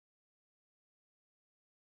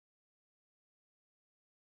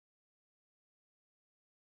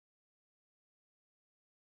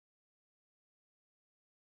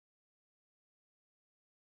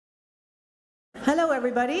Hello,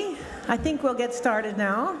 everybody. I think we'll get started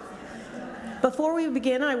now. Before we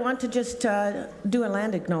begin, I want to just do a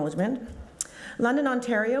land acknowledgement. London,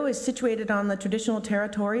 Ontario is situated on the traditional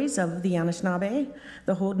territories of the Anishinaabe,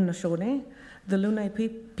 the Haudenosaunee, the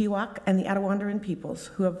Lunai-Piwak, and the Attawandaron peoples,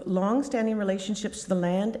 who have long-standing relationships to the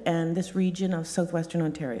land and this region of southwestern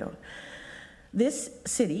Ontario. This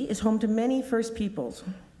city is home to many First Peoples,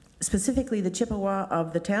 specifically the Chippewa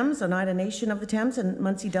of the Thames, Oneida Nation of the Thames, and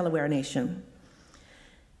Munsee Delaware Nation.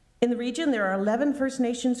 In the region, there are 11 First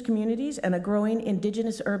Nations communities and a growing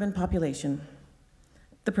Indigenous urban population.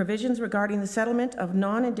 The provisions regarding the settlement of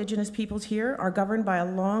non-Indigenous peoples here are governed by a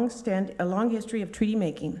long history of treaty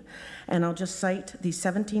making, and I'll just cite the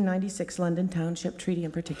 1796 London Township Treaty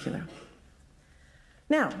in particular.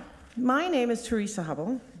 Now, my name is Teresa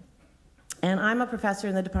Hubble, and I'm a professor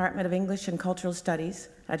in the Department of English and Cultural Studies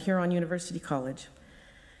at Huron University College.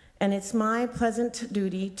 And it's my pleasant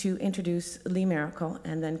duty to introduce Lee Maracle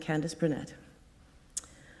and then Candace Brunette.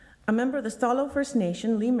 A member of the Stalo First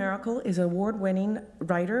Nation, Lee Maracle is an award-winning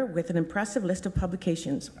writer with an impressive list of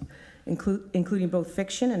publications, including both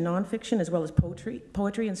fiction and nonfiction, as well as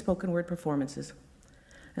poetry and spoken word performances.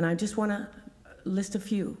 And I just want to list a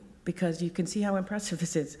few, because you can see how impressive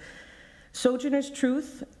this is. Sojourner's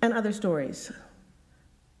Truth and Other Stories,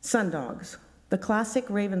 Sundogs, the classic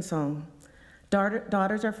Raven Song,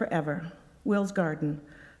 Daughters Are Forever, Will's Garden,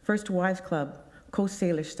 First Wives Club, Coast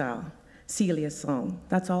Salish Style, Celia's Song.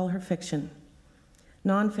 That's all her fiction.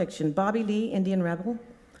 Nonfiction, Bobby Lee, Indian Rebel,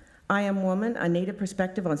 I Am Woman, A Native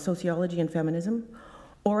Perspective on Sociology and Feminism,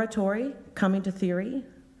 Oratory, Coming to Theory,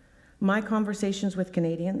 My Conversations with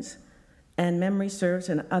Canadians, and Memory Serves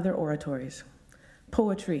and Other Oratories.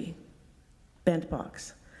 Poetry, Bent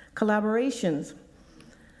Box. Collaborations,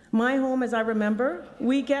 My Home as I Remember,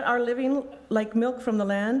 We Get Our Living Like Milk from the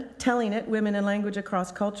Land, Telling It, Women and Language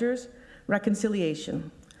Across Cultures,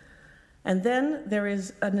 Reconciliation. And then there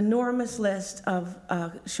is an enormous list of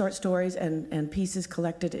short stories and pieces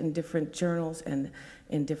collected in different journals and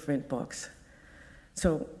in different books.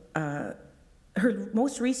 So her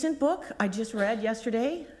most recent book, I just read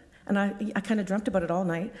yesterday, and I kind of dreamt about it all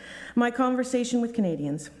night, My Conversation with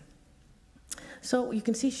Canadians. So you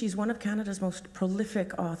can see she's one of Canada's most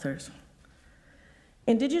prolific authors.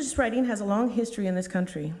 Indigenous writing has a long history in this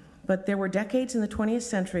country, but there were decades in the 20th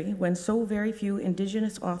century when so very few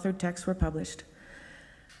Indigenous authored texts were published.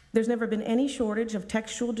 There's never been any shortage of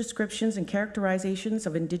textual descriptions and characterizations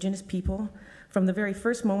of Indigenous people from the very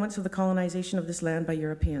first moments of the colonization of this land by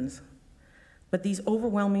Europeans. But these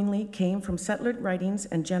overwhelmingly came from settler writings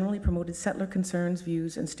and generally promoted settler concerns,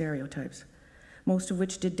 views, and stereotypes, most of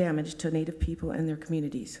which did damage to Native people and their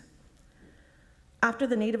communities. After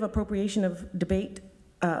the Native appropriation of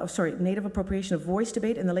voice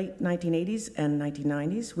debate in the late 1980s and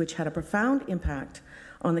 1990s, which had a profound impact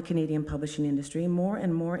on the Canadian publishing industry, more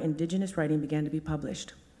and more Indigenous writing began to be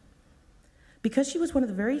published. Because she was one of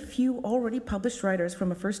the very few already published writers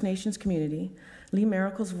from a First Nations community, Lee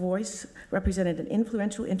Maracle's voice represented an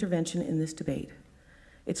influential intervention in this debate.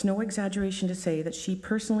 It's no exaggeration to say that she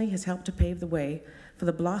personally has helped to pave the way for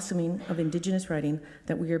the blossoming of Indigenous writing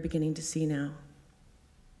that we are beginning to see now.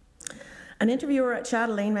 An interviewer at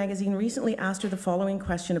Chatelaine magazine recently asked her the following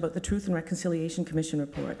question about the Truth and Reconciliation Commission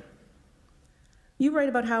report. You write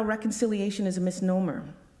about how reconciliation is a misnomer,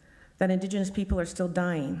 that Indigenous people are still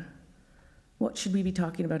dying. What should we be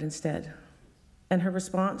talking about instead? And her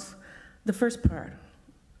response, the first part,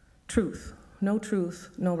 truth, no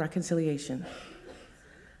reconciliation.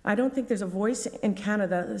 I don't think there's a voice in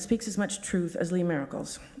Canada that speaks as much truth as Lee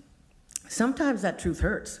Maracle's. Sometimes that truth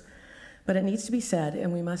hurts, but it needs to be said,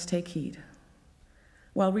 and we must take heed.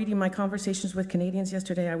 While reading My Conversations with Canadians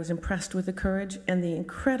yesterday, I was impressed with the courage and the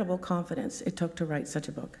incredible confidence it took to write such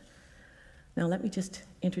a book. Now let me just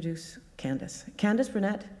introduce Candace. Candace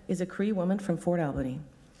Brunette is a Cree woman from Fort Albany.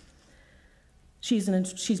 She's an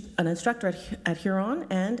instructor at Huron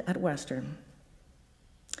and at Western.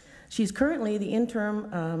 She's currently the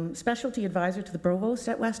interim specialty advisor to the provost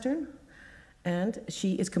at Western, and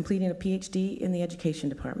she is completing a PhD in the education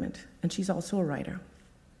department, and she's also a writer.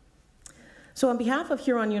 So on behalf of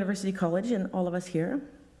Huron University College and all of us here,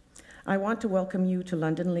 I want to welcome you to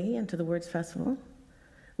London, Lee, and to the Words Festival.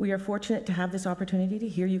 We are fortunate to have this opportunity to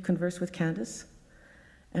hear you converse with Candace,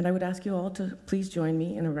 and I would ask you all to please join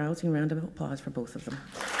me in a rousing round of applause for both of them.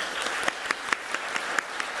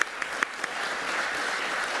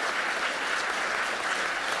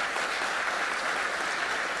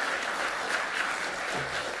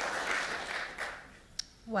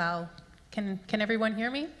 Wow, can everyone hear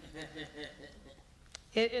me?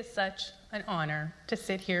 It is such an honor to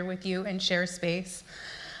sit here with you and share space.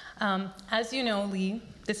 As you know, Lee,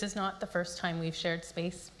 this is not the first time we've shared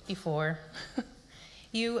space before.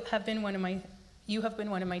 You have been one of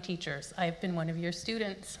my teachers. I have been one of your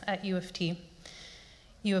students at U of T.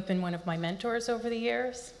 You have been one of my mentors over the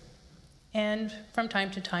years. And from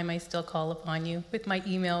time to time, I still call upon you with my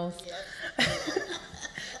emails,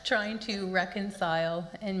 trying to reconcile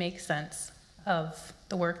and make sense of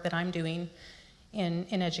the work that I'm doing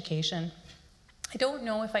in education. I don't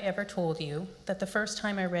know if I ever told you that the first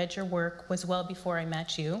time I read your work was well before I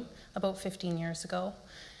met you, about 15 years ago.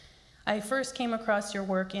 I first came across your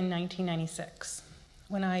work in 1996,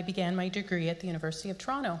 when I began my degree at the University of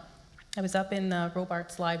Toronto. I was up in the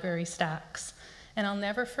Robarts Library stacks, and I'll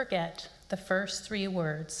never forget the first 3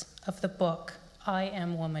 words of the book, I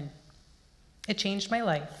Am Woman. It changed my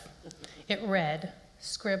life. It read,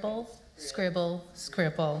 scribble, scribble,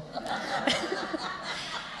 scribble.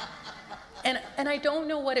 And I don't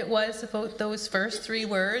know what it was about those first 3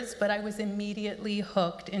 words, but I was immediately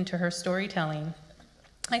hooked into her storytelling.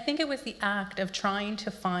 I think it was the act of trying to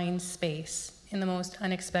find space in the most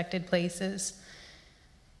unexpected places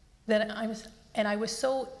that I was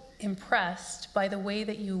so impressed by the way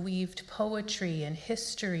that you weaved poetry and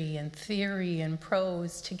history and theory and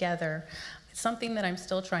prose together. It's something that I'm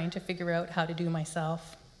still trying to figure out how to do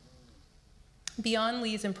myself. Beyond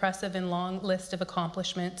Lee's impressive and long list of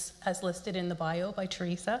accomplishments, as listed in the bio by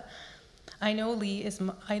Teresa, I know Lee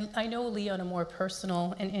on a more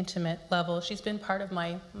personal and intimate level. She's been part of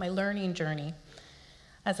my learning journey.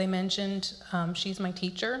 As I mentioned, she's my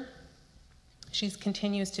teacher. She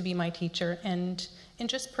continues to be my teacher, and in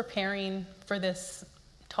just preparing for this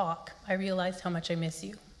talk, I realized how much I miss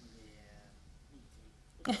you.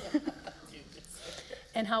 Yeah, me too.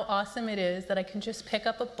 And how awesome it is that I can just pick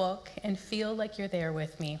up a book and feel like you're there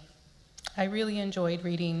with me. I really enjoyed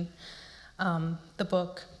reading the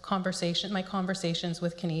book, My Conversations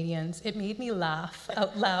with Canadians. It made me laugh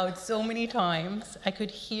out loud so many times. I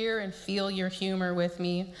could hear and feel your humor with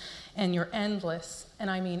me, and your endless, and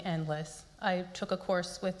I mean endless. I took a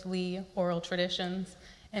course with Lee, Oral Traditions,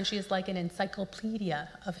 and she is like an encyclopedia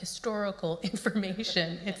of historical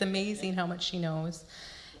information. It's amazing how much she knows.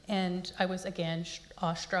 And I was, again,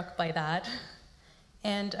 awestruck by that.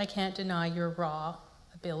 And I can't deny your raw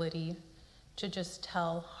ability to just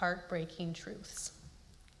tell heartbreaking truths.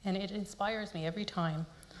 And it inspires me every time.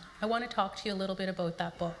 I want to talk to you a little bit about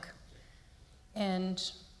that book and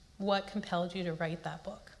what compelled you to write that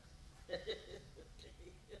book. What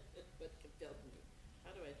compelled me?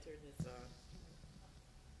 How do I turn this on?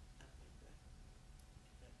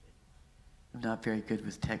 I'm not very good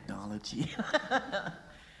with technology.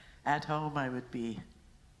 At home, I would be,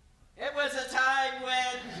 it was a time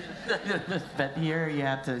when, but here you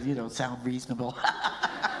have to, sound reasonable.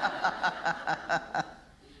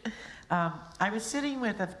 I was sitting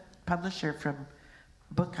with a publisher from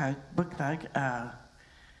Book Thug,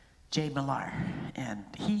 Jay Millar, and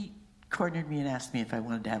he cornered me and asked me if I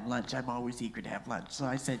wanted to have lunch. I'm always eager to have lunch, so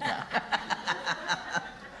I said yeah.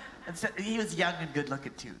 And so, he was young and good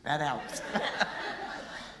looking too, that helps.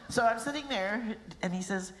 So I'm sitting there, and he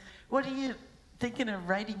says, what are you thinking of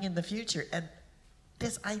writing in the future? And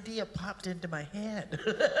this idea popped into my head.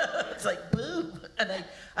 It's like, boom. And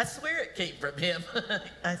I swear it came from him.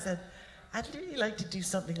 I said, I'd really like to do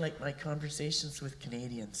something like My Conversations with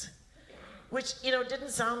Canadians, which, didn't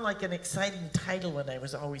sound like an exciting title when I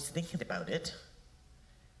was always thinking about it.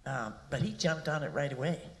 But he jumped on it right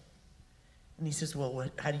away. And he says, well,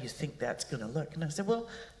 how do you think that's going to look? And I said, well,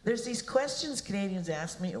 there's these questions Canadians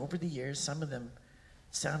asked me over the years. Some of them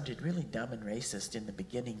sounded really dumb and racist in the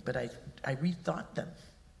beginning, but I rethought them.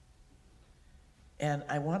 And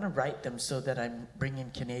I want to write them so that I'm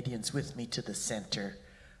bringing Canadians with me to the center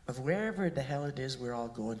of wherever the hell it is we're all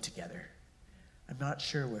going together. I'm not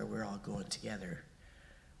sure where we're all going together,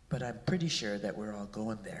 but I'm pretty sure that we're all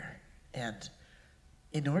going there. And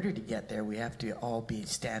in order to get there, we have to all be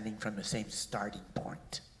standing from the same starting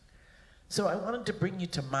point. So I wanted to bring you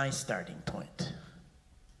to my starting point,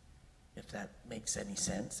 if that makes any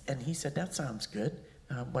sense. And he said, that sounds good.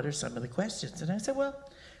 What are some of the questions? And I said, well,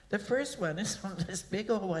 the first one is from this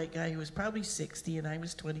big old white guy who was probably 60, and I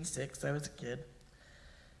was 26. I was a kid.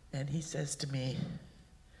 And he says to me,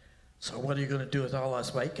 so what are you going to do with all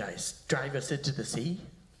us white guys? Drive us into the sea?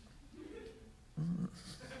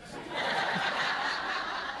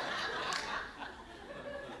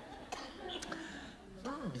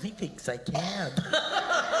 He thinks I can.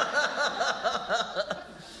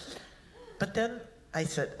 But then I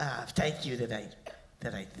said, thank you that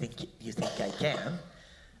I think you think I can,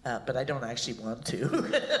 but I don't actually want to.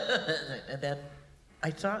 And then I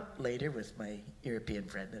thought later with my European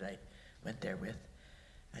friend that I went there with,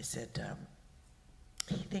 I said,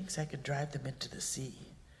 he thinks I can drive them into the sea.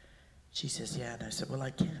 She says, yeah, and I said, well,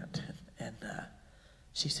 I can't. And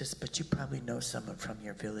she says, but you probably know someone from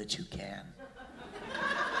your village who can.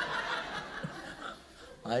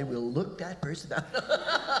 I will look that person up.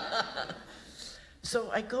 So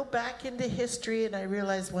I go back into history and I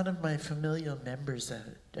realize one of my familial members,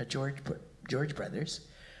 George brothers,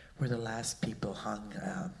 were the last people hung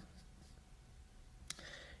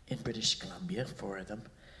in British Columbia, 4 of them.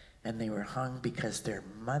 And they were hung because their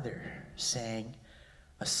mother sang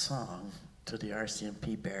a song to the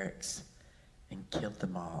RCMP barracks and killed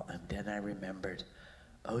them all. And then I remembered,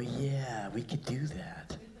 oh yeah, we could do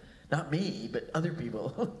that. Not me, but other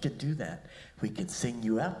people could do that. We could sing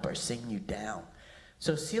you up or sing you down.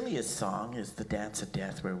 So Celia's song is the Dance of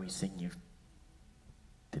Death, where we sing you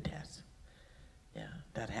to death. Yeah,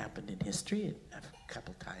 that happened in history a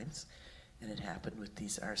couple times, and it happened with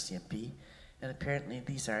these RCMP. And apparently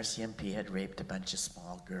these RCMP had raped a bunch of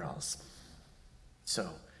small girls. So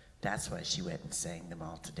that's why she went and sang them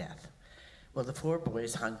all to death. Well, the 4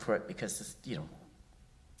 boys hung for it because, you know,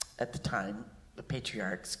 at the time, the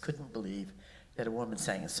patriarchs couldn't believe that a woman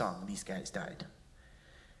sang a song. These guys died.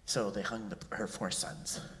 So they hung her 4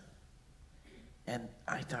 sons. And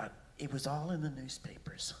I thought, it was all in the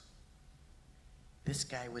newspapers. This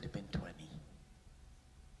guy would have been 20.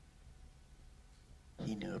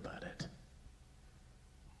 He knew about it.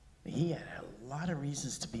 He had a lot of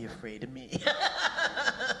reasons to be afraid of me.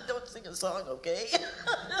 Don't sing a song, okay?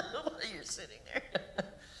 While you're sitting there.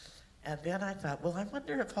 And then I thought, well, I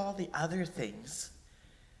wonder if all the other things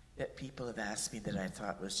that people have asked me that I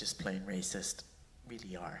thought was just plain racist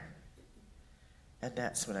really are. And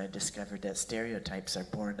that's when I discovered that stereotypes are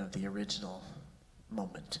born of the original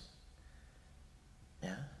moment.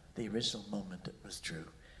 Yeah, the original moment it was true.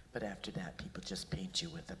 But after that, people just paint you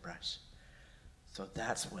with a brush. So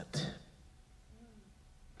that's what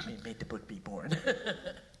made the book be born.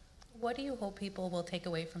 What do you hope people will take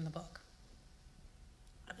away from the book?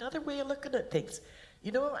 Another way of looking at things.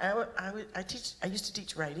 You know, I used to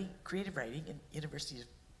teach writing, creative writing, in University of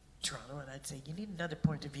Toronto, and I'd say, you need another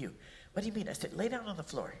point of view. What do you mean? I said, lay down on the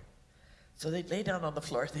floor. So they'd lay down on the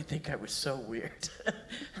floor, they'd think I was so weird.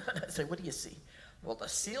 I'd say, what do you see? Well, the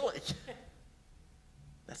ceiling.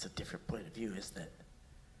 That's a different point of view, isn't it?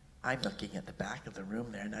 I'm looking at the back of the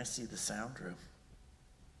room there, and I see the sound room.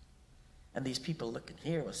 And these people looking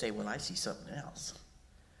here will say, well, I see something else.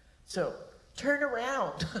 So turn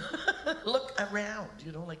around. Look around,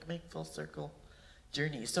 you know, like make full circle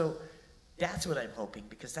journey. So that's what I'm hoping,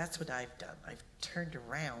 because that's what I've done. I've turned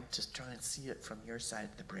around to try and see it from your side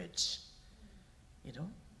of the bridge, you know,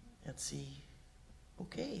 and see,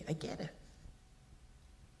 okay, I get it.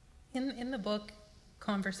 In the book,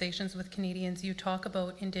 Conversations with Canadians, you talk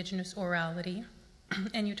about Indigenous orality,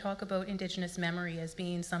 and you talk about Indigenous memory as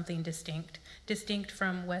being something distinct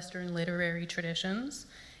from Western literary traditions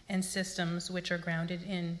and systems which are grounded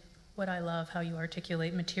in what I love how you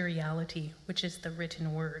articulate materiality, which is the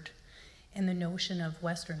written word, and the notion of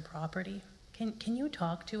Western property. Can you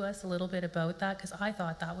talk to us a little bit about that? Because I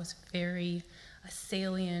thought that was a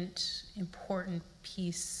salient, important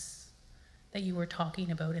piece that you were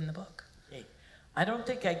talking about in the book. Okay. I don't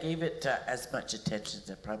think I gave it as much attention as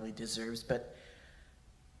it probably deserves, but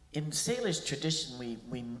in Salish tradition,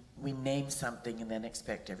 we name something and then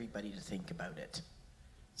expect everybody to think about it.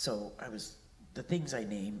 So the things I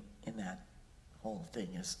name in that whole thing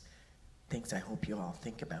is things I hope you all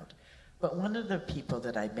think about. But one of the people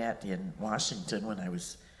that I met in Washington when I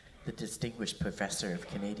was the distinguished professor of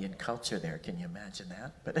Canadian culture there, can you imagine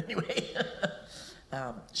that? But anyway,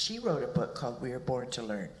 she wrote a book called We Are Born to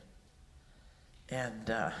Learn. And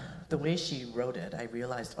the way she wrote it, I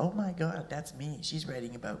realized, oh my God, that's me. She's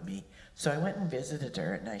writing about me. So I went and visited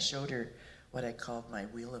her, and I showed her what I called my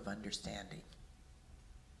Wheel of Understanding.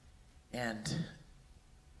 And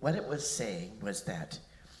what it was saying was that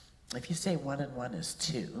if you say 1 and 1 is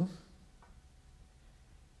 2,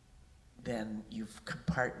 then you've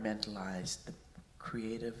compartmentalized the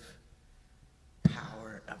creative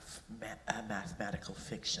power of mathematical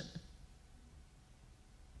fiction.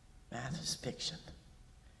 Math is fiction.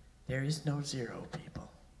 There is no 0,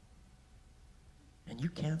 people. And you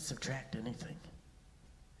can't subtract anything.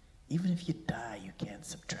 Even if you die, you can't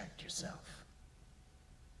subtract yourself.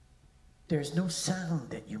 There's no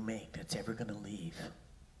sound that you make that's ever going to leave.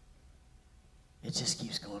 It just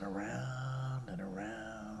keeps going around and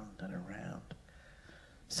around and around.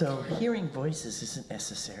 So hearing voices isn't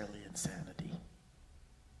necessarily insanity.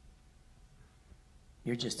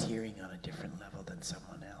 You're just hearing on a different level than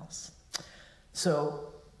someone else.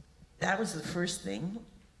 So that was the first thing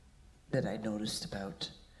that I noticed about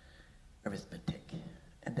arithmetic,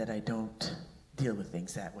 and that I don't deal with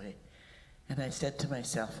things that way. And I said to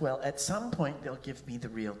myself, well, at some point they'll give me the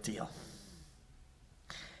real deal.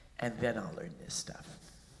 And then I'll learn this stuff.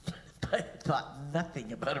 I thought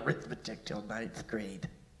nothing about arithmetic till 9th grade.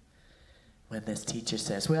 When this teacher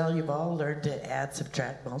says, well, you've all learned to add,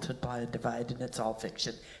 subtract, multiply, and divide, and it's all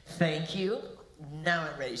fiction. Thank you. Now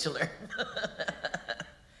I'm ready to learn.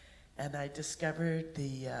 And I discovered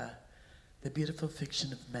the beautiful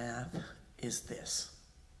fiction of math is this.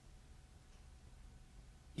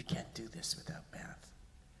 You can't do this without math.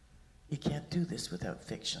 You can't do this without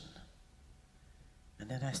fiction. And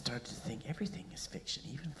then I started to think everything is fiction.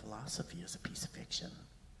 Even philosophy is a piece of fiction.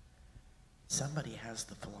 Somebody has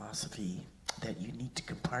the philosophy that you need to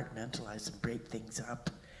compartmentalize and break things up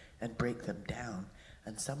and break them down.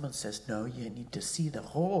 And someone says, no, you need to see the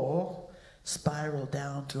whole, spiral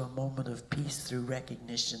down to a moment of peace through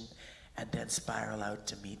recognition, and then spiral out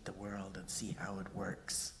to meet the world and see how it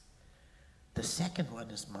works. The second one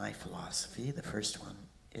is my philosophy. The first one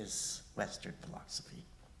is Western philosophy.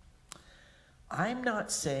 I'm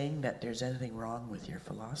not saying that there's anything wrong with your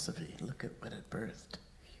philosophy. Look at what it birthed.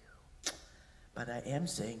 But I am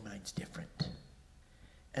saying mine's different.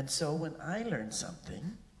 And so when I learn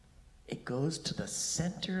something, it goes to the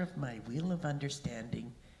center of my wheel of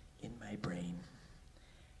understanding in my brain.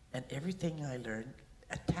 And everything I learn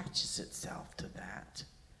attaches itself to that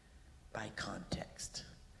by context.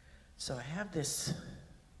 So I have this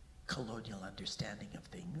colonial understanding of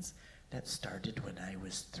things that started when I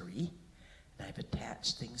was 3. And I've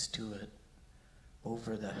attached things to it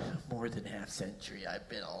over the more than half century I've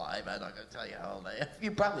been alive. I'm not going to tell you how old I am.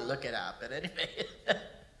 You probably look it up, but anyway.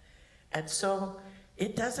 And so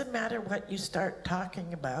it doesn't matter what you start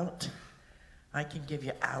talking about. I can give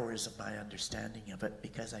you hours of my understanding of it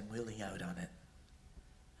because I'm wheeling out on it.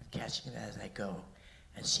 I'm catching it as I go.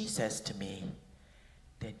 And she says to me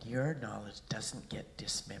that your knowledge doesn't get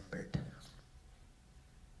dismembered.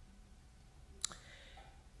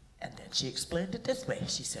 And then she explained it this way.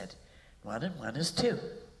 She said, 1 and 1 is 2. It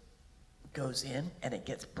goes in and it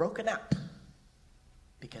gets broken up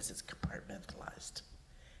because it's compartmentalized.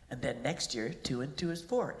 And then next year, 2 and 2 is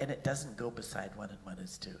 4. And it doesn't go beside 1 and 1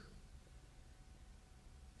 is 2. It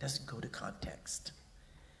doesn't go to context.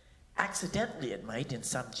 Accidentally it might in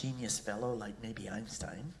some genius fellow like maybe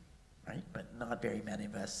Einstein, right? But not very many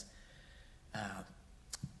of us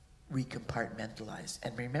recompartmentalize.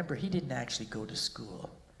 And remember, he didn't actually go to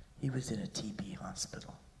school. He was in a TB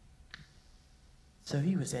hospital. So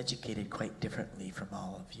he was educated quite differently from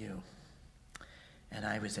all of you. And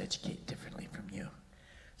I was educated differently from you.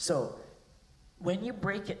 So when you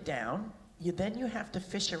break it down, then you have to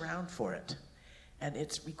fish around for it. And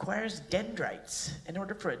it requires dendrites. In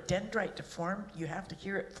order for a dendrite to form, you have to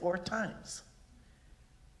hear it 4 times.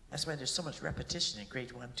 That's why there's so much repetition in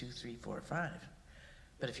grade 1, 2, 3, 4, 5.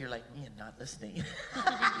 But if you're like me and not listening,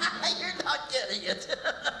 you're not getting it.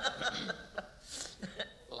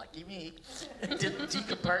 Lucky me. Didn't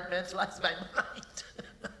decompartmentalize my mind.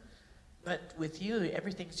 But with you,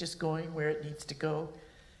 everything's just going where it needs to go.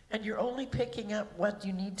 And you're only picking up what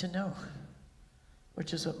you need to know.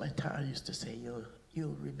 Which is what my tata used to say,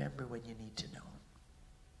 you'll remember when you need to know.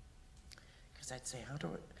 Because I'd say, how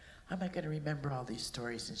am I going to remember all these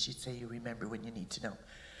stories? And she'd say, you remember when you need to know.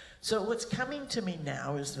 So what's coming to me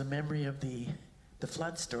now is the memory of the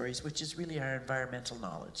flood stories, which is really our environmental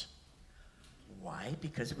knowledge. Why?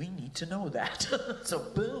 Because we need to know that. So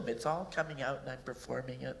boom, it's all coming out and I'm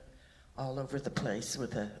performing it all over the place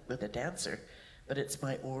with a dancer. But it's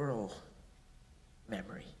my oral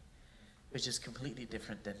memory, which is completely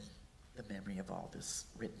different than the memory of all this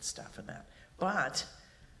written stuff and that. But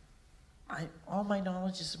all my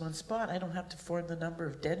knowledge is in one spot. I don't have to form the number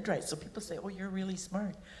of dendrites. So people say, oh, you're really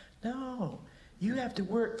smart. No, you have to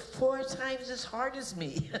work 4 times as hard as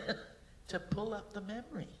me to pull up the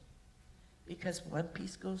memory. Because one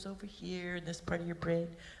piece goes over here in this part of your brain,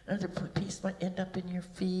 another piece might end up in your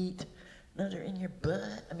feet, another in your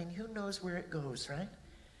butt. I mean, who knows where it goes, right?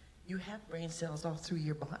 You have brain cells all through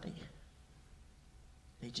your body.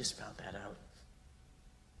 They just found that out.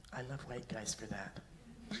 I love white guys for that.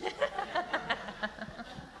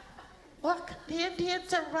 Look, the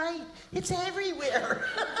Indians are right. It's everywhere.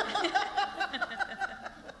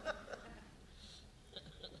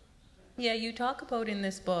 Yeah, you talk about in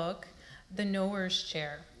this book the knower's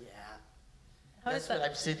chair. Yeah. How That's does that... what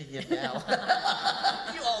I'm sitting in now.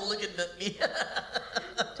 You all looking at me.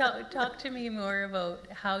 Talk to me more about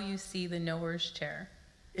how you see the knower's chair.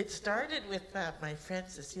 It started with my friend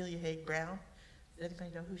Celia Brown. Does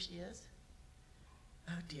anybody know who she is?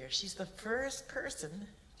 Oh dear, she's the first person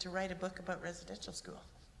to write a book about residential school.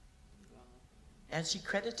 And she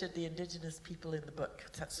credited the Indigenous people in the book.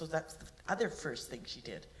 So that's the other first thing she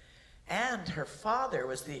did. And her father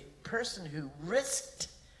was the person who risked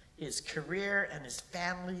his career and his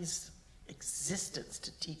family's existence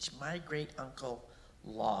to teach my great uncle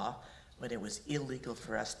law when it was illegal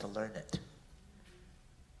for us to learn it.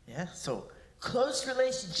 Yeah, so close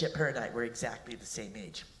relationship. Her and I were exactly the same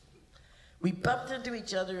age. We bumped into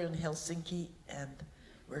each other in Helsinki, and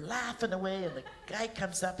we're laughing away, and the guy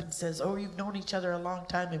comes up and says, "Oh, you've known each other a long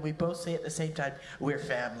time," and we both say at the same time, "We're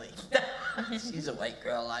family." She's a white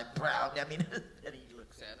girl, I'm brown. I mean, and he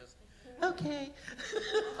looks at us. Okay.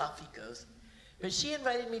 Off he goes. But she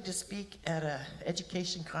invited me to speak at an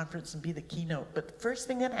education conference and be the keynote. But the first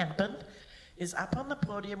thing that happened is up on the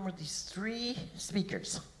podium were these 3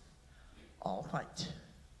 speakers, all white,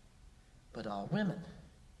 but all women.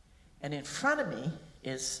 And in front of me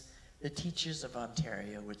is the Teachers of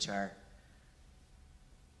Ontario, which are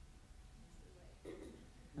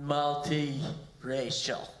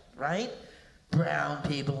multi-racial, right? Brown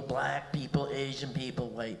people, black people, Asian people,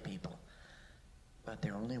 white people. But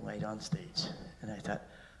they're only white on stage. And I thought,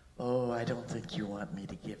 oh, I don't think you want me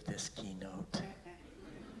to give this keynote.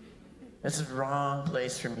 This is the wrong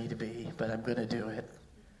place for me to be, but I'm going to do it.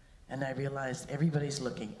 And I realized everybody's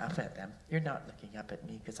looking up at them. You're not looking up at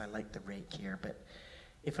me because I like the rake here, but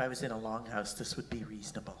if I was in a longhouse, this would be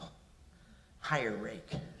reasonable. Higher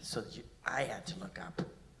rake, so that I had to look up.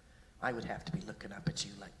 I would have to be looking up at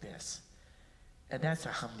you like this. And that's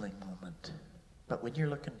a humbling moment. But when you're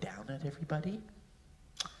looking down at everybody,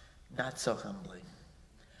 not so humbling.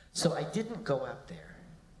 So I didn't go up there.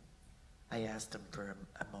 I asked them for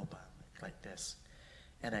a mobile like this.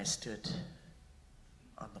 And I stood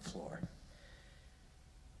on the floor.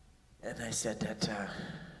 And I said that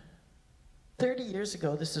 30 years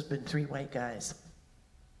ago, this has been 3 white guys.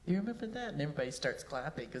 You remember that? And everybody starts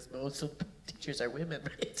clapping because most of the teachers are women,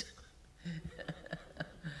 right?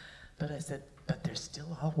 But I said, but they're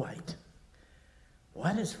still all white.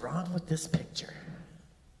 What is wrong with this picture?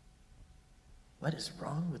 What is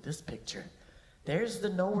wrong with this picture? There's the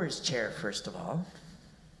nowhere's chair, first of all.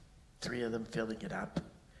 3 of them filling it up,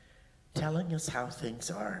 telling us how things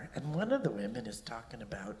are. And one of the women is talking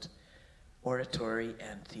about oratory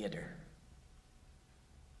and theater.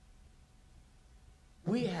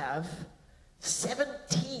 We have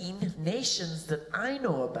 17 nations that I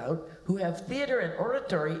know about who have theater and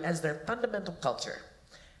oratory as their fundamental culture.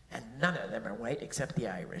 And none of them are white except the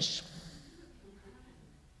Irish.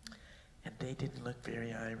 And they didn't look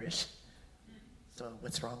very Irish. So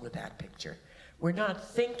what's wrong with that picture? We're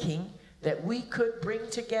not thinking that we could bring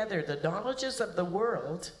together the knowledges of the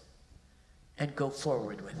world and go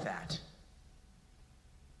forward with that.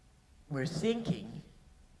 We're thinking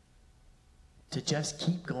to just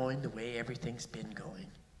keep going the way everything's been going.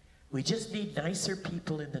 We just need nicer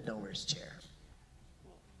people in the nowhere's chair.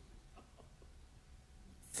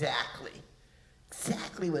 Exactly.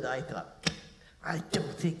 Exactly what I thought. I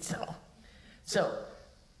don't think so. So,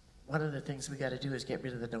 one of the things we got to do is get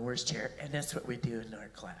rid of the nowhere's chair, and that's what we do in our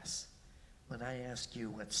class. When I ask you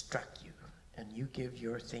what struck you, and you give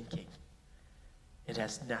your thinking, it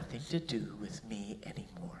has nothing to do with me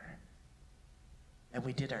anymore. And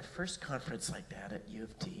we did our first conference like that at U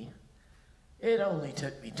of T. It only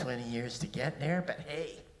took me 20 years to get there, but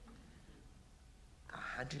hey,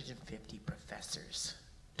 150 professors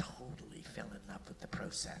totally fell in love with the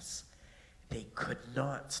process. They could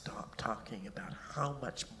not stop talking about how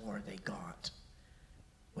much more they got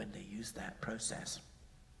when they used that process.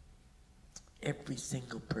 Every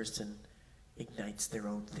single person ignites their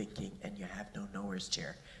own thinking, and you have no nowhere's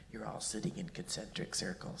chair. You're all sitting in concentric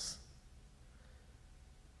circles.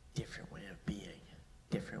 Different way of being,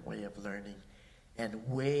 different way of learning, and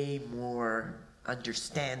way more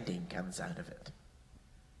understanding comes out of it.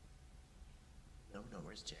 No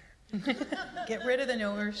nowhere's chair. Get rid of the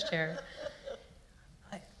nowhere's chair.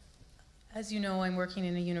 As you know, I'm working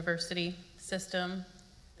in a university system.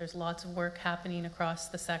 There's lots of work happening across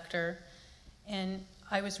the sector. And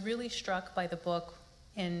I was really struck by the book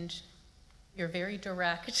and your very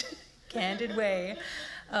direct, candid way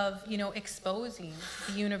of, exposing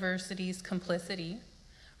the university's complicity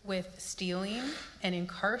with stealing and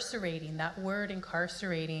incarcerating, that word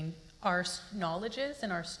incarcerating, our knowledges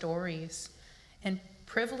and our stories, and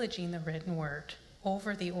privileging the written word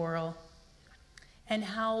over the oral, and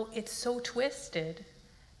how it's so twisted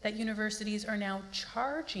that universities are now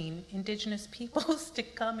charging Indigenous peoples to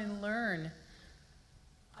come and learn.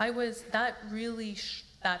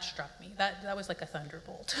 That struck me. That was like a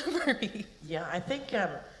thunderbolt for me. Yeah, I think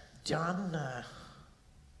John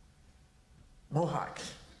Mohawk,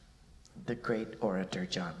 the great orator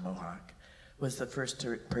John Mohawk, was the first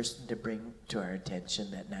person to bring to our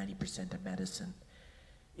attention that 90% of medicine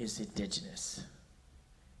is indigenous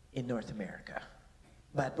in North America.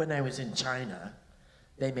 But when I was in China,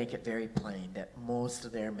 they make it very plain that most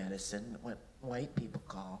of their medicine, what white people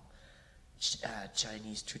call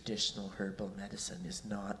Chinese traditional herbal medicine, is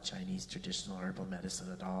not Chinese traditional herbal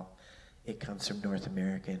medicine at all. It comes from North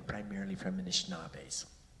America and primarily from Anishinaabes.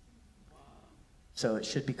 So it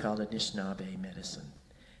should be called Anishinaabe medicine.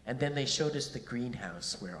 And then they showed us the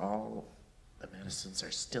greenhouse where all the medicines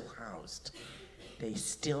are still housed. They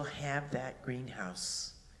still have that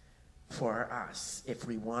greenhouse for us if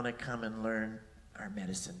we want to come and learn our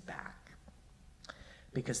medicine back.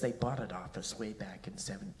 Because they bought it off us way back in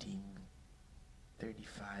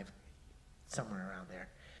 1735, somewhere around there.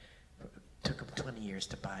 It took them 20 years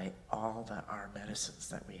to buy all our medicines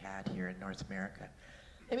that we had here in North America.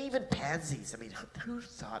 I mean, even pansies. I mean, who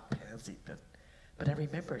thought pansies? But I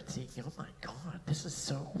remember thinking, oh my God, this is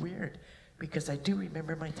so weird. Because I do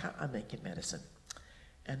remember my time making medicine.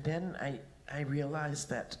 And then I realized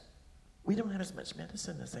that we don't have as much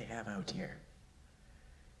medicine as they have out here.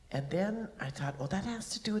 And then I thought, well, that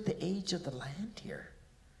has to do with the age of the land here.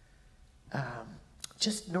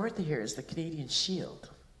 Just north of here is the Canadian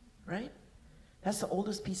Shield, right? That's the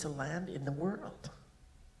oldest piece of land in the world.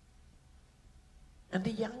 And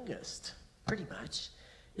the youngest, pretty much,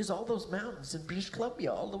 is all those mountains in British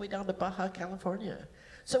Columbia, all the way down to Baja California.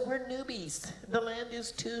 So we're newbies. The land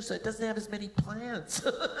is too, so it doesn't have as many plants.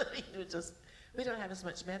 We don't have as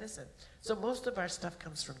much medicine. So most of our stuff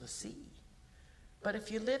comes from the sea. But if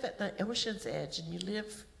you live at the ocean's edge and you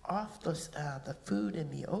live off the food in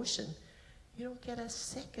the ocean, you don't get as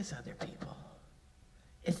sick as other people.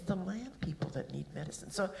 It's the land people that need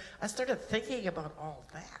medicine. So I started thinking about all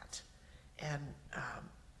that and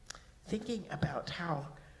thinking about how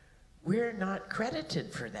we're not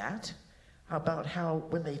credited for that, about how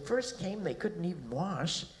when they first came they couldn't even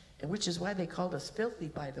wash, and which is why they called us filthy,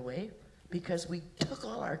 by the way, because we took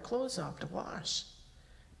all our clothes off to wash.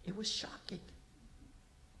 It was shocking.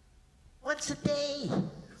 Once a day.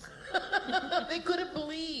 They couldn't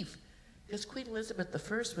believe. Because Queen Elizabeth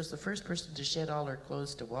I was the first person to shed all her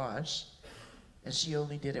clothes to wash, and she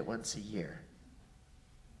only did it once a year.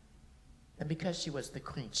 And because she was the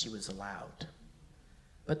queen, she was allowed.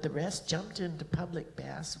 But the rest jumped into public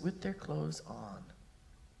baths with their clothes on.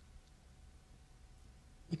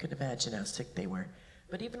 You can imagine how sick they were.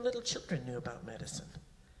 But even little children knew about medicine.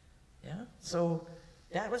 Yeah? So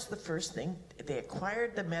that was the first thing. They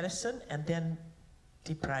acquired the medicine and then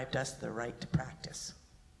deprived us the right to practice.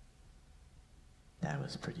 That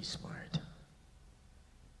was pretty smart.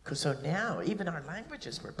 So now, even our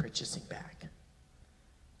languages we're purchasing back.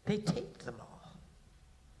 They taped them all.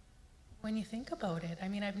 When you think about it, I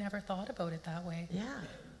mean, I've never thought about it that way. Yeah.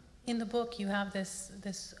 In the book, you have this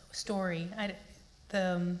story,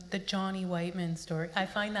 the Johnny Whiteman story. I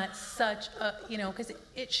find that such a, because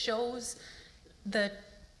it shows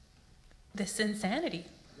this insanity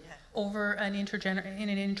over in an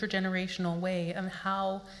intergenerational way, of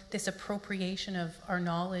how this appropriation of our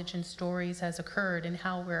knowledge and stories has occurred, and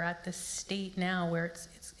how we're at this state now where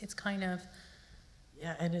it's kind of.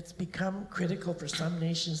 Yeah, and it's become critical for some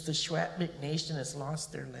nations. The Schwatmik nation has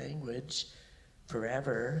lost their language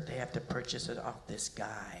forever. They have to purchase it off this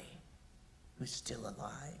guy who's still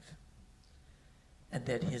alive. And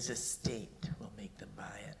then his estate will make them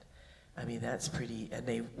buy it. I mean, that's pretty, and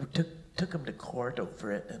they took him to court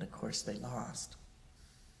over it, and of course they lost.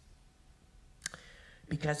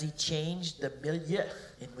 Because he changed the milieu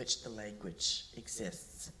in which the language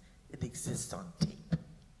exists. It exists on tape.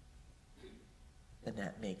 And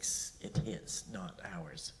that makes it his, not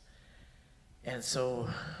ours. And so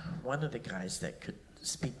one of the guys that could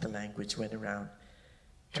speak the language went around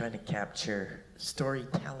trying to capture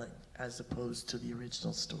storytelling as opposed to the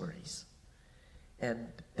original stories. And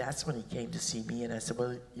that's when he came to see me, and I said,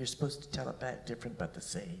 well, you're supposed to tell it back different but the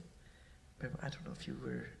same. But I don't know if you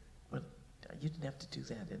were, well, you didn't have to do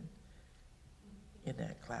that in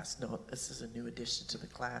that class. No, this is a new addition to the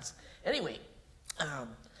class. Anyway,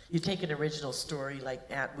 you take an original story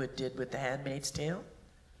like Atwood did with The Handmaid's Tale,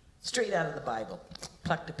 straight out of the Bible,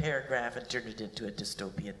 plucked a paragraph and turned it into a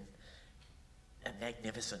dystopian, a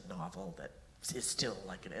magnificent novel that is still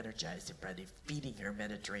like an energized Brady, feeding her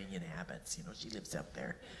Mediterranean habits. She lives up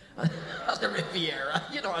there on the Riviera.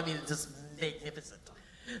 I mean, it's just magnificent.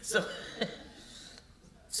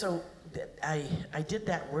 So I did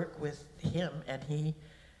that work with him, and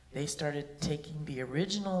they started taking the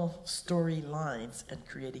original story lines and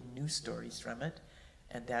creating new stories from it,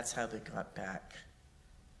 and that's how they got back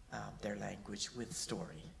their language with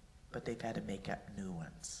story. But they've had to make up new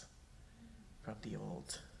ones. from the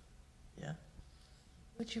old. Yeah?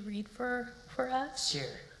 Would you read for us? Sure.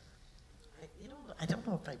 I don't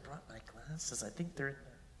know if I brought my glasses. I think they're in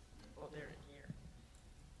there. Oh, they're in here.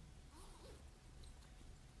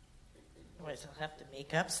 Otherwise, I'll have to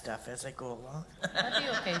make up stuff as I go along. That'd be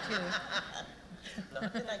okay, too.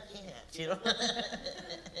 Not that I can't, you know.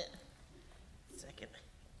 Second.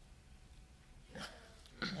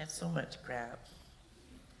 I have so much crap.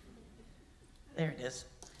 There it is.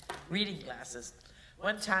 Reading glasses.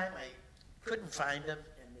 One time I couldn't find them,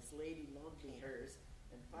 and this lady loaned me hers,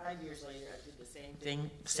 and 5 years later I did the same thing,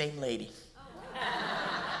 same lady. So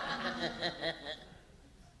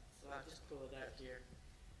I'll just pull it out here.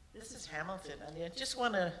 This is Hamilton, and I just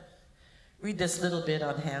want to read this little bit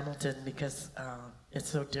on Hamilton because it's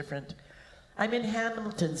so different. I'm in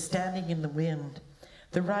Hamilton, standing in the wind.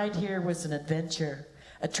 The ride here was an adventure.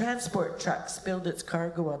 A transport truck spilled its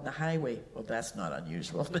cargo on the highway. Well, that's not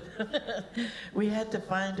unusual, but we had to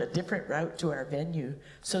find a different route to our venue,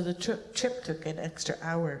 so the trip took an extra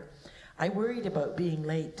hour. I worried about being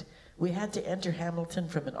late. We had to enter Hamilton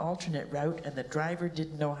from an alternate route, and the driver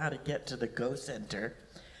didn't know how to get to the Go Centre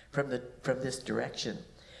from this direction.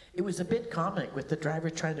 It was a bit comic, with the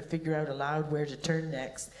driver trying to figure out aloud where to turn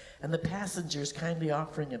next, and the passengers kindly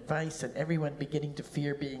offering advice, and everyone beginning to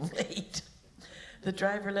fear being late. The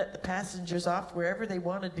driver let the passengers off wherever they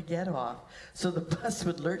wanted to get off, so the bus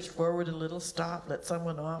would lurch forward a little, stop, let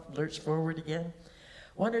someone off, lurch forward again.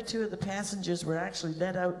 One or two of the passengers were actually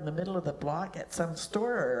let out in the middle of the block at some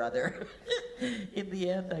store or other. In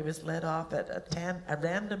the end, I was let off at a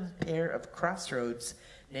random pair of crossroads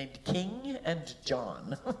named King and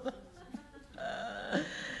John.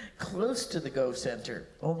 Close to the Go Centre,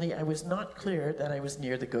 only I was not clear that I was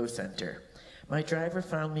near the Go Centre. My driver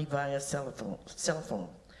found me via cell phone.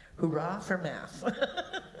 Hurrah for math.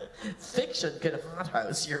 Fiction can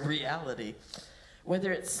hothouse your reality.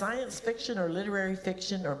 Whether it's science fiction or literary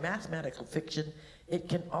fiction or mathematical fiction, it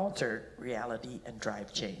can alter reality and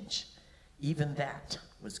drive change. Even that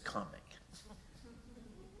was comic.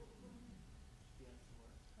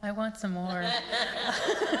 I want some more.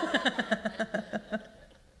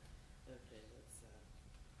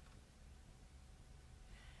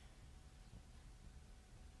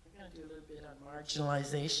 Do a little bit on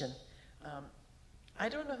marginalization. I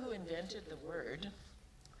don't know who invented the word,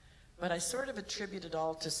 but I sort of attribute it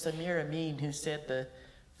all to Samir Amin, who said the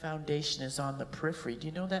foundation is on the periphery. Do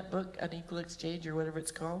you know that book, Unequal Exchange, or whatever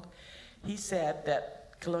it's called? He said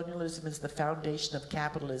that colonialism is the foundation of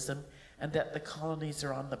capitalism and that the colonies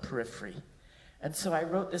are on the periphery. And so I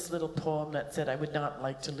wrote this little poem that said I would not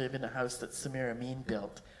like to live in a house that Samir Amin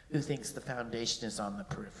built, who thinks the foundation is on the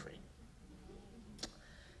periphery.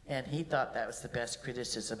 And he thought that was the best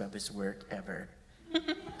criticism of his work ever.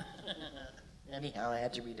 Anyhow, I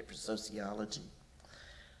had to read it for sociology.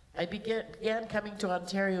 I began coming to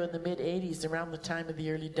Ontario in the mid-'80s, around the time of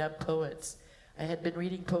the early dub poets. I had been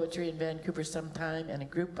reading poetry in Vancouver some time, and a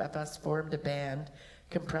group of us formed a band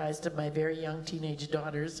comprised of my very young teenage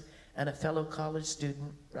daughters and a fellow college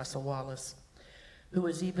student, Russell Wallace, who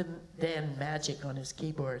was even then magic on his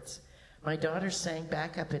keyboards. My daughters sang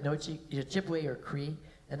backup in Ojibwe or Cree,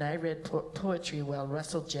 and I read poetry while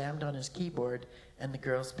Russell jammed on his keyboard and the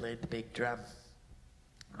girls played the big drum.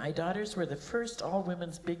 My daughters were the first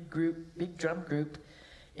all-women's big drum group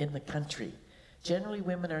in the country. Generally,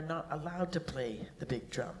 women are not allowed to play the big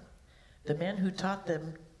drum. The man who taught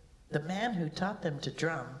them to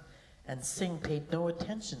drum and sing paid no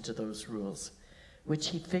attention to those rules, which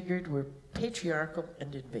he figured were patriarchal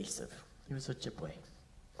and invasive. He was Ojibwe.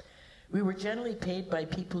 We were generally paid by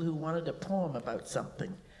people who wanted a poem about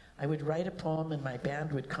something. I would write a poem and my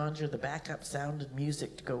band would conjure the backup sound and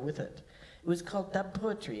music to go with it. It was called dub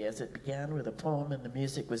poetry, as it began with a poem and the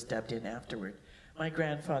music was dubbed in afterward. My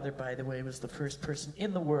grandfather, by the way, was the first person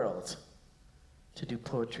in the world to do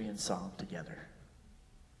poetry and song together.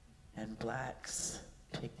 And blacks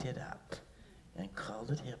picked it up and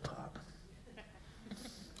called it hip-hop.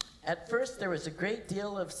 At first, there was a great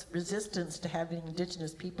deal of resistance to having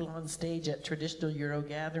Indigenous people on stage at traditional Euro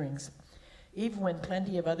gatherings, even when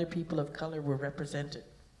plenty of other people of color were represented.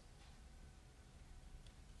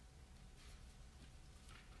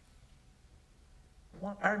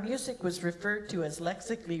 Our music was referred to as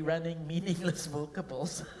lexically running meaningless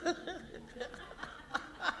vocables.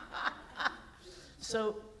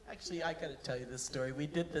 So, actually, I gotta tell you this story. We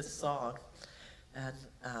did this song, and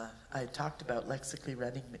I talked about lexically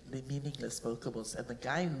running meaningless vocables, and the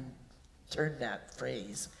guy who turned that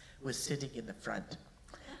phrase was sitting in the front.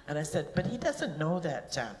 And I said, but he doesn't know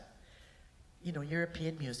that,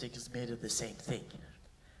 European music is made of the same thing.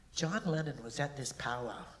 John Lennon was at this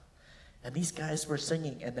powwow, And these guys were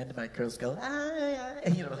singing, and then my girls go,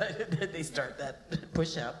 you know, they start that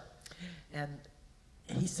push-up. And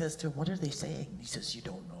he says to him, what are they saying? He says, you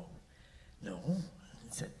don't know. No.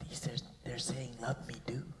 He says, they're saying, love me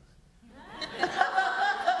do.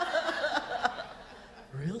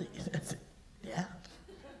 Really? I said, yeah.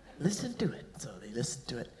 Listen to it. So they listen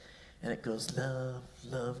to it, and it goes, love,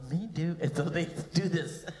 love me do. And so they do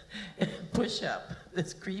this push-up,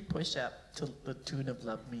 this Cree push-up to the tune of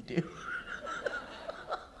Love Me Do.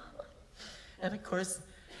 And of course,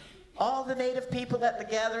 all the native people at the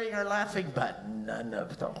gathering are laughing, but none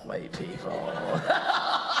of the white people.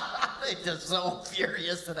 They're just so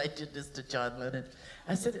furious that I did this to John Lennon.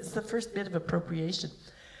 I said, it's the first bit of appropriation.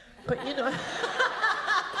 But you know, of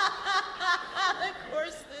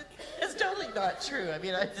course, it's totally not true. I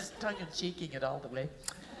mean, I'm just tongue-in-cheeking it all the way.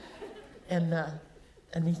 And I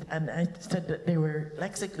said that they were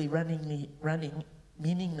lexically running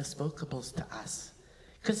meaningless vocables to us.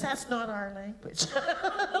 Because that's not our language.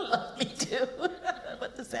 Love me too.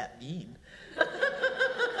 What does that mean?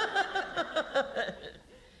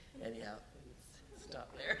 Anyhow,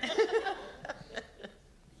 stop there.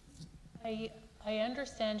 I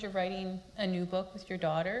understand you're writing a new book with your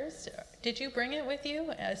daughters. Did you bring it with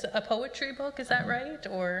you as a poetry book? Is that right?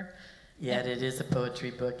 Or yeah, it is a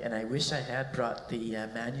poetry book, and I wish I had brought the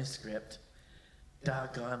manuscript.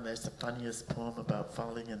 Doggone, there's the funniest poem about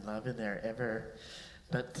falling in love in there ever.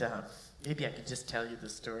 But maybe I could just tell you the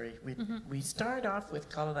story. We start off with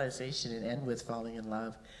colonization and end with falling in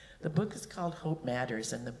love. The book is called Hope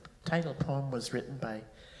Matters, and the title poem was written by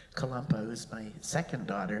Kalumpa, who's my second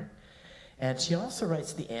daughter. And she also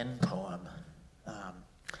writes the end poem.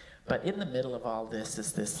 But in the middle of all this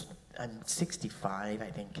is this, I'm 65,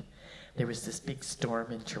 I think. There was this big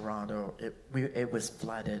storm in Toronto. It was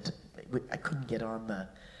flooded. I couldn't get on the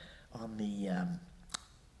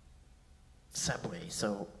subway,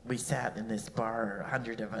 so we sat in this bar,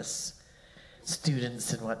 100 of us,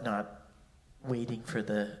 students and whatnot, waiting for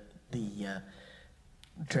the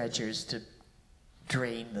dredgers to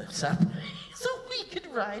drain the subway so we could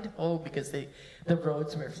ride home, because the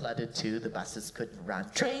roads were flooded too, the buses couldn't run,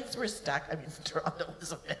 trains were stuck. I mean, Toronto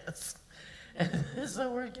was a mess. And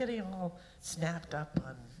so we're getting all snapped up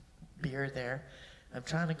on beer there. I'm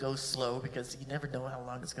trying to go slow because you never know how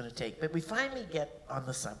long it's going to take. But we finally get on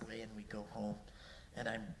the subway and we go home. And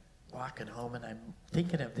I'm walking home and I'm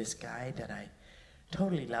thinking of this guy that I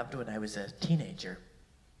totally loved when I was a teenager.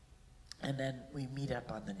 And then we meet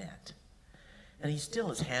up on the net. And he's still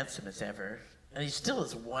as handsome as ever. And he's still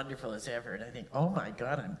as wonderful as ever. And I think, oh my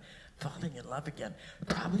God, I'm falling in love again.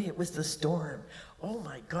 Probably it was the storm. Oh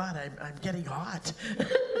my God, I'm getting hot.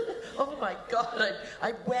 Oh my God,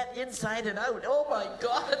 I'm wet inside and out. Oh my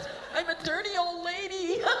God, I'm a dirty old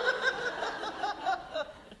lady.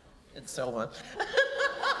 And so on.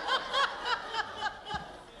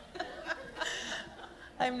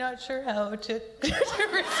 I'm not sure how to respond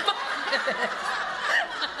to this.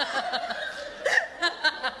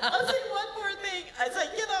 I'll say one more thing. As I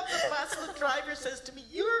get off the bus, the driver says to me,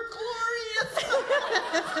 "You're glorious."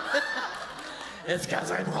 It's because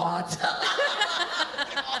I'm hot.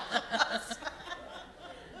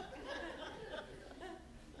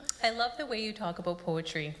 I love the way you talk about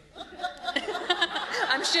poetry.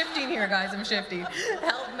 I'm shifting here, guys. I'm shifting.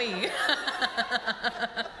 Help me.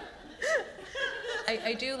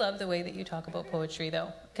 I do love the way that you talk about poetry,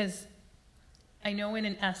 though, because I know in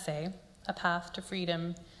an essay, A Path to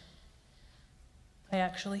Freedom, I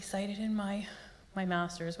actually cited in my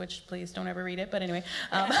master's, which please don't ever read it, but anyway.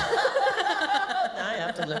 Now I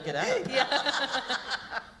have to look it up. Yeah.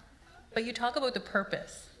 But you talk about the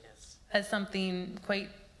purpose as something quite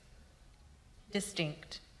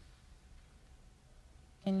distinct.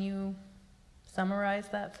 Can you summarize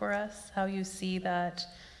that for us, how you see that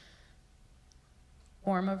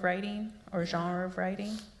form of writing or genre of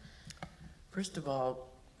writing? First of all,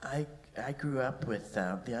 I grew up with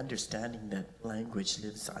the understanding that language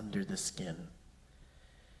lives under the skin.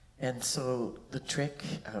 And so the trick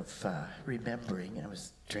of remembering, I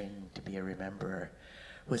was training to be a rememberer,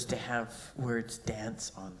 was to have words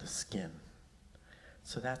dance on the skin.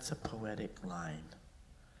 So that's a poetic line.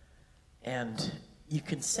 And you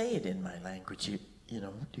can say it in my language, you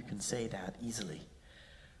know, you can say that easily,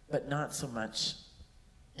 but not so much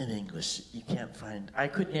in English. You can't find, I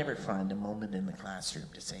could never find a moment in the classroom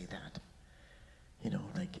to say that. You know,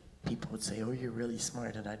 like people would say, "Oh, you're really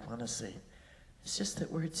smart," and I'd want to say, "It's just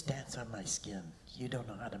that words dance on my skin. You don't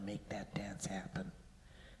know how to make that dance happen,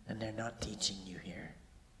 and they're not teaching you here."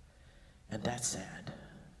 And that's sad.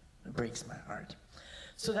 It breaks my heart.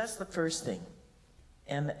 So that's the first thing.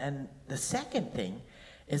 And the second thing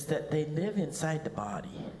is that they live inside the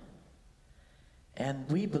body. And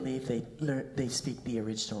we believe they speak the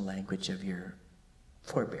original language of your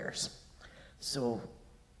forebears. So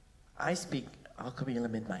I speak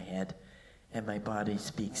Alkabilam in my head, and my body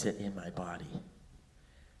speaks it in my body.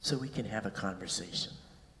 So we can have a conversation.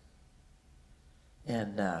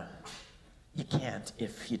 And you can't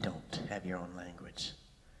if you don't have your own language.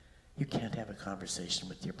 You can't have a conversation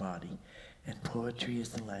with your body. And poetry is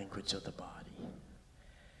the language of the body.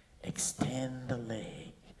 Extend the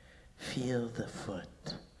leg, feel the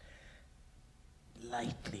foot,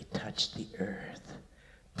 lightly touch the earth,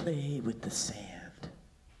 play with the sand.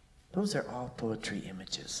 Those are all poetry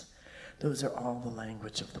images. Those are all the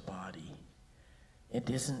language of the body. It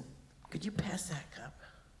isn't, could you pass that cup?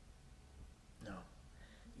 No,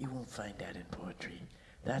 you won't find that in poetry.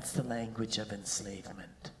 That's the language of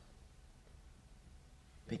enslavement.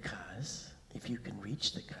 Because if you can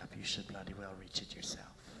reach the cup, you should bloody well reach it yourself.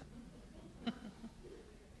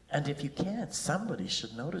 And if you can't, somebody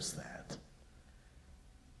should notice that.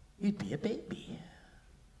 You'd be a baby.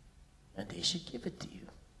 And they should give it to you.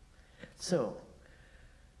 So,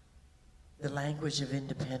 the language of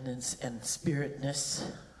independence and spiritness,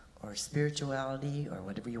 or spirituality, or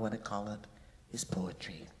whatever you want to call it, is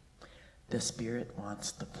poetry. The spirit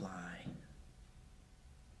wants to fly.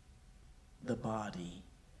 The body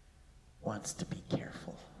wants to be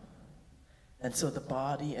careful. And so the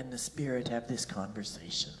body and the spirit have this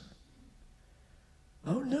conversation.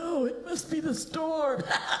 Oh no, it must be the storm.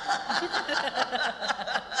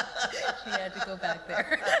 She had to go back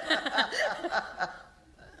there.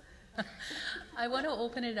 I want to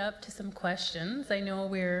open it up to some questions. I know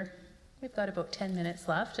we've got about 10 minutes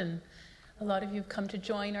left, and a lot of you have come to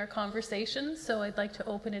join our conversation, so I'd like to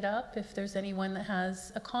open it up if there's anyone that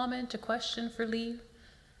has a comment, a question for Lee.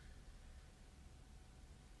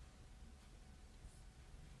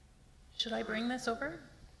 Should I bring this over?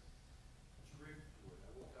 I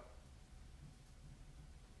woke up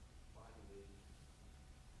finally,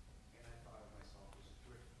 and I thought of myself as a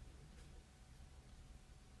driftwood.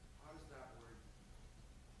 How does that word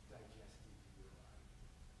digest into your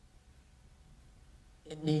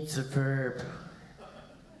It life? needs a verb.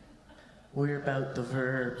 We're about the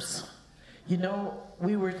verbs. You know,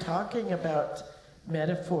 we were talking about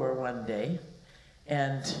metaphor one day,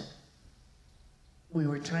 and we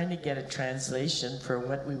were trying to get a translation for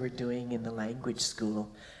what we were doing in the language school,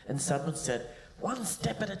 and someone said, "One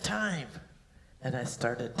step at a time." And I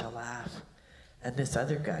started to laugh. And this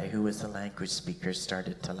other guy who was a language speaker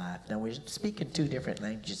started to laugh. Now we're speaking two different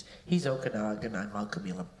languages. He's Okanagan, I'm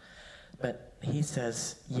Alkabilam. But he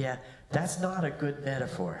says, "Yeah, that's not a good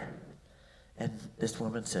metaphor." And this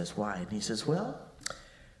woman says, "Why?" And he says, "Well,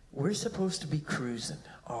 we're supposed to be cruising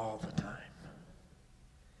all the time.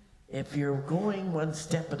 If you're going one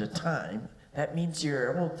step at a time, that means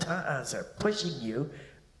your old tires are pushing you,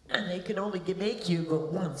 and they can only make you go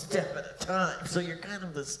one step at a time. So you're kind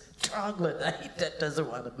of this troglodyte that doesn't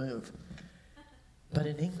want to move." But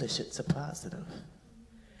in English, it's a positive.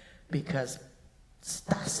 Because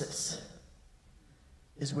stasis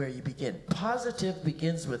is where you begin. Positive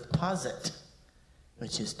begins with posit,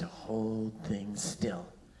 which is to hold things still.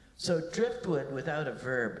 So driftwood without a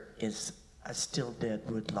verb is a still dead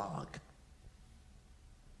wood log,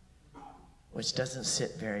 which doesn't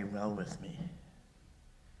sit very well with me.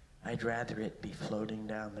 I'd rather it be floating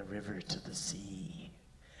down the river to the sea,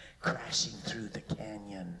 crashing through the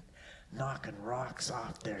canyon, knocking rocks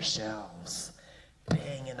off their shelves,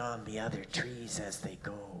 banging on the other trees as they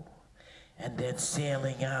go, and then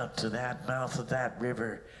sailing out to that mouth of that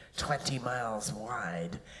river 20 miles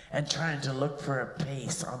wide and trying to look for a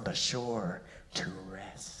place on the shore to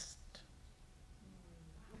rest.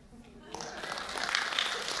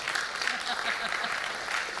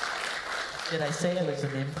 Did I say I was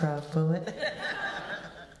an improv poet?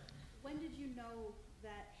 When did you know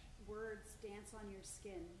that words dance on your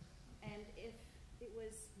skin? And if it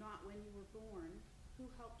was not when you were born, who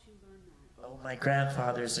helped you learn that? Oh, my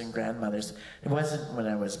grandfathers and grandmothers. It wasn't when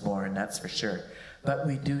I was born, that's for sure. But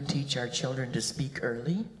we do teach our children to speak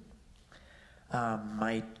early.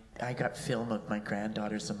 I got film of my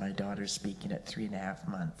granddaughters and my daughters speaking at 3.5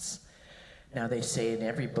 months. Now, they say in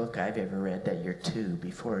every book I've ever read that you're 2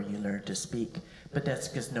 before you learn to speak, but that's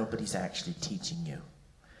because nobody's actually teaching you.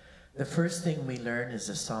 The first thing we learn is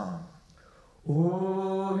a song.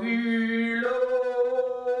 Oh,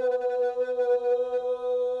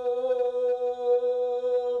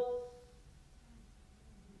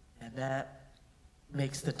 and that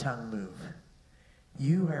makes the tongue move.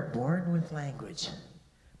 You are born with language,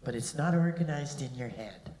 but it's not organized in your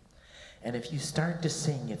head. And if you start to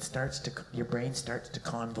sing, your brain starts to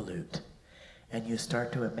convolute. And you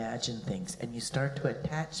start to imagine things. And you start to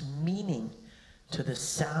attach meaning to the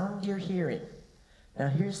sound you're hearing. Now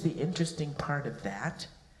here's the interesting part of that,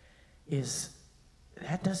 is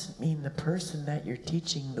that doesn't mean the person that you're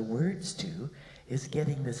teaching the words to is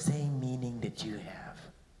getting the same meaning that you have.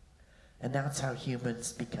 And that's how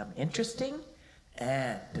humans become interesting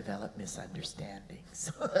and develop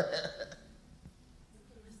misunderstandings.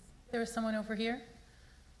 There was someone over here.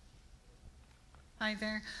 Hi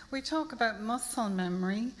there. We talk about muscle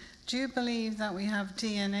memory. Do you believe that we have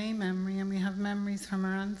DNA memory and we have memories from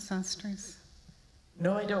our ancestors?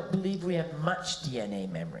 No, I don't believe we have much DNA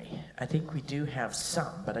memory. I think we do have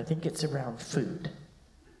some, but I think it's around food.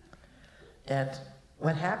 And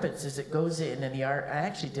what happens is it goes in, and I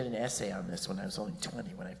actually did an essay on this when I was only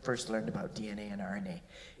 20, when I first learned about DNA and RNA.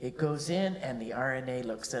 It goes in, and the RNA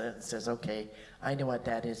looks at it and says, okay, I know what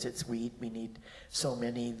that is. It's wheat. We need so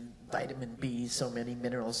many vitamin Bs, so many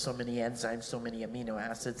minerals, so many enzymes, so many amino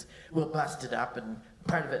acids. We'll bust it up, and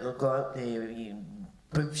part of it will go out the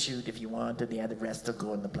poop chute if you want, and the other rest will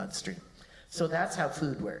go in the bloodstream. So that's how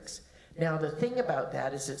food works. Now, the thing about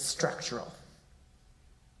that is it's structural.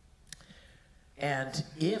 And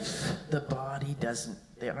if the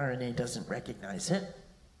RNA doesn't recognize it,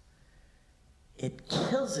 it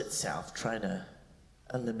kills itself trying to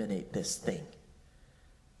eliminate this thing.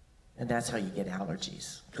 And that's how you get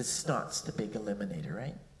allergies. Because snot's the big eliminator,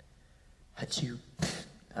 right? Achoo,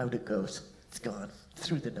 out it goes. It's gone,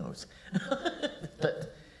 through the nose.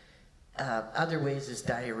 But other ways is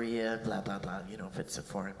diarrhea, blah, blah, blah, you know, if it's a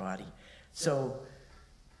foreign body. So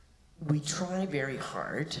we try very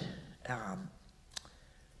hard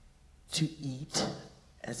to eat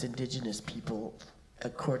as Indigenous people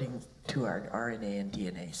according to our RNA and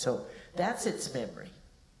DNA. So that's its memory.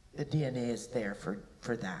 The DNA is there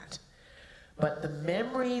for that. But the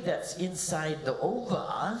memory that's inside the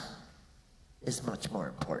ova is much more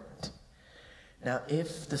important. Now,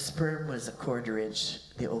 if the sperm was a 1/4 inch,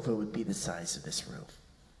 the ova would be the size of this room.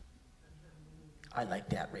 I like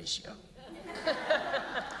that ratio.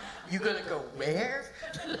 You gonna go where?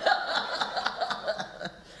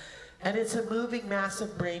 And it's a moving mass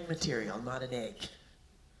of brain material, not an egg.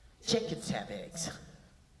 Chickens have eggs.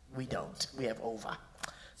 We don't. We have ova.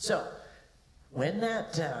 So, when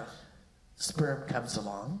that sperm comes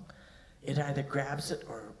along, it either grabs it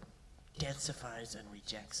or densifies and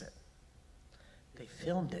rejects it. They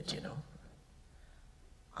filmed it, you know.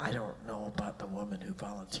 I don't know about the woman who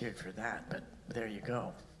volunteered for that, but there you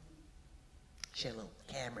go. She had a little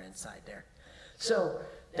camera inside there. So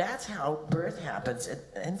that's how birth happens. And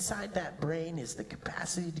inside that brain is the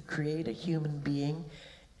capacity to create a human being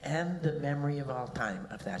and the memory of all time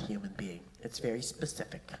of that human being. It's very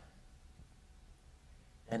specific.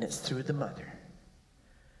 And it's through the mother.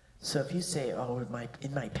 So if you say, oh,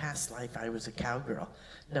 in my past life I was a cowgirl.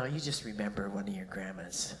 No, you just remember one of your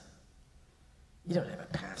grandmas. You don't have a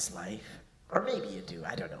past life. Or maybe you do,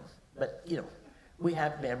 I don't know. But, you know, we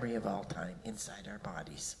have memory of all time inside our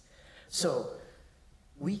bodies. So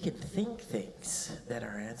we can think things that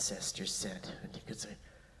our ancestors said. And you could say,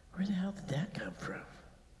 where the hell did that come from?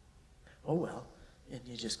 Oh, well, and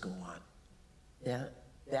you just go on. Yeah,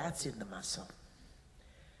 that's in the muscle.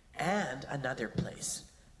 And another place,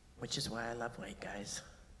 which is why I love white guys.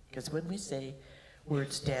 Because when we say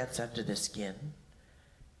words dance under the skin,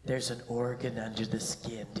 there's an organ under the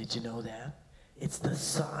skin. Did you know that? It's the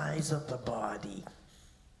size of the body.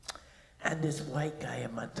 And this white guy a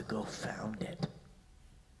month ago found it.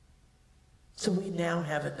 So we now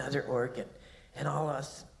have another organ. And all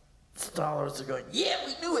us scholars are going, yeah,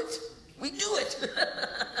 we knew it. We knew it.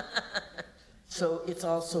 So it's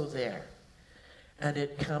also there. And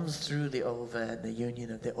it comes through the ova and the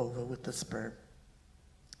union of the ova with the sperm.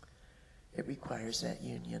 It requires that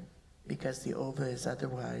union because the ova is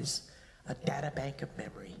otherwise a data bank of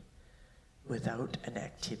memory without an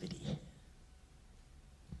activity.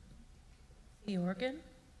 The organ?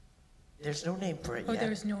 There's no name for it Oh, yet.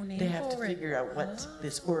 there's no name for it. They have to figure out what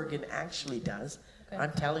this organ actually does. Okay.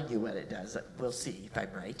 I'm telling you what it does. We'll see if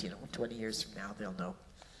I'm right. 20 years from now, they'll know.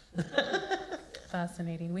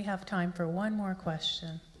 Fascinating. We have time for one more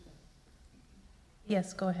question.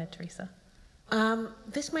 Yes, go ahead, Teresa.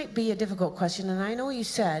 This might be a difficult question, and I know you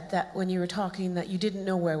said that when you were talking that you didn't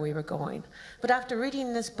know where we were going. But after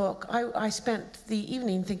reading this book, I spent the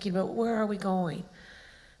evening thinking about where are we going?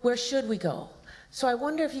 Where should we go? So I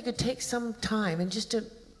wonder if you could take some time and just to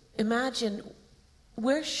imagine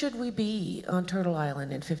where should we be on Turtle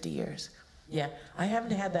Island in 50 years? Yeah, I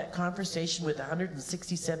haven't had that conversation with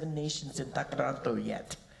 167 nations in Takaranto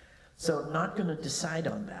yet. So not going to decide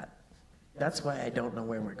on that. That's why I don't know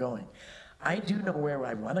where we're going. I do know where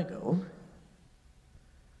I want to go,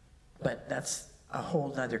 but that's a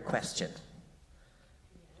whole nother question.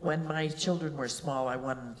 When my children were small, I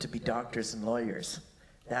wanted them to be doctors and lawyers.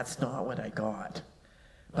 That's not what I got.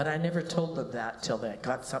 But I never told them that till they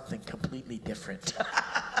got something completely different.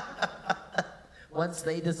 Once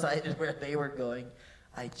they decided where they were going,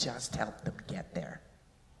 I just helped them get there.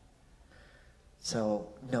 So,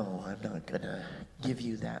 no, I'm not going to give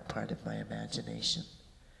you that part of my imagination.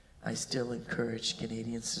 I still encourage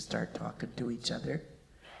Canadians to start talking to each other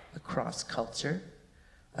across culture,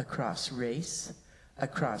 across race,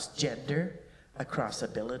 across gender, across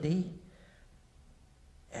ability,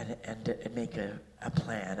 and make a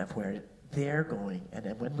plan of where they're going. And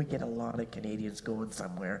then when we get a lot of Canadians going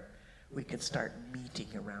somewhere, we can start meeting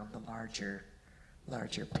around the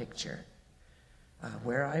larger picture.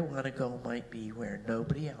 Where I want to go might be where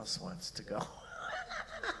nobody else wants to go.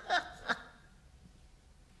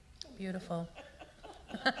 Beautiful.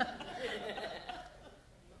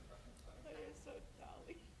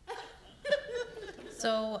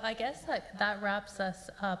 So I guess that wraps us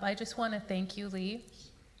up. I just want to thank you, Lee.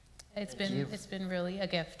 It's been really a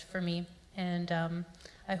gift for me, and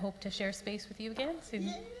I hope to share space with you again soon.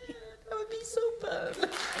 Yeah, that would be so fun.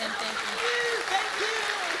 And thank you.